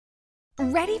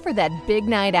Ready for that big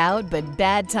night out but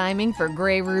bad timing for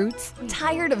gray roots?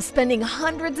 Tired of spending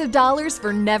hundreds of dollars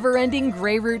for never-ending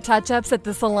gray root touch-ups at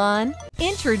the salon?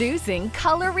 Introducing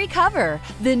Color Recover,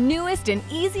 the newest and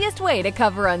easiest way to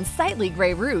cover unsightly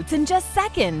gray roots in just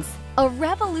seconds. A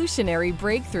revolutionary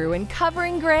breakthrough in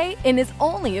covering gray and is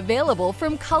only available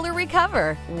from Color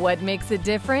Recover. What makes it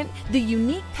different? The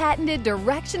unique patented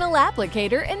directional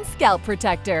applicator and scalp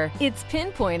protector. Its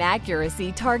pinpoint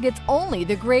accuracy targets only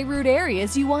the gray root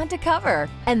areas you want to cover.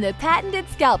 And the patented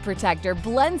scalp protector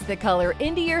blends the color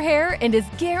into your hair and is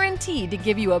guaranteed to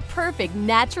give you a perfect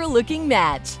natural-looking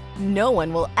match. No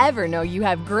one will ever know you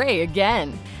have gray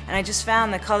again. And I just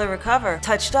found the Color Recover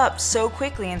touched up so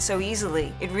quickly and so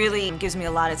easily. It really gives me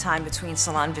a lot of time between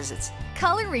salon visits.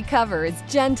 Color Recover is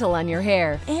gentle on your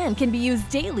hair and can be used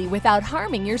daily without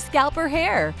harming your scalp or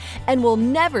hair, and will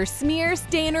never smear,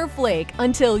 stain, or flake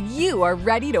until you are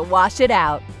ready to wash it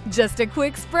out. Just a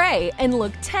quick spray and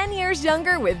look 10 years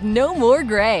younger with no more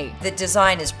gray. The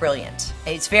design is brilliant.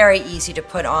 It's very easy to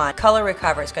put on. Color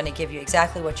Recover is going to give you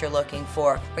exactly what you're looking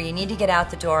for. Where you need to get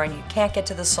out the door and you can't get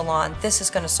to the salon, this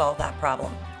is going to solve that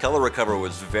problem. Color Recover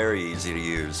was very easy to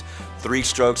use. 3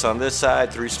 strokes on this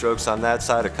side, 3 strokes on that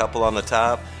side, a couple on the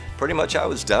top. Pretty much I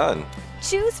was done.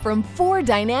 Choose from 4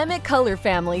 dynamic color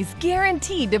families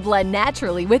guaranteed to blend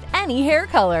naturally with any hair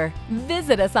color.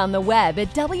 Visit us on the web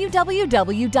at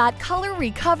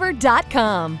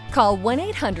www.colorrecover.com. Call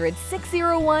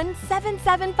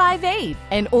 1-800-601-7758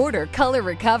 and order Color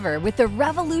Recover with the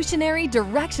revolutionary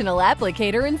directional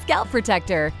applicator and scalp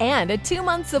protector and a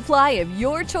 2-month supply of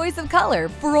your choice of color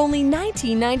for only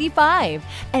 $19.95.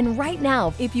 And right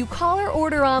now, if you call or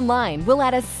order online, we'll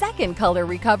add a second Color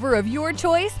Recover of your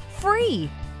choice free.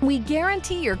 We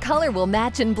guarantee your color will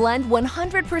match and blend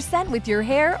 100% with your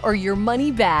hair or your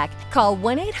money back. Call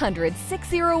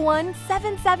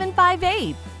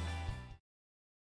 1-800-601-7758.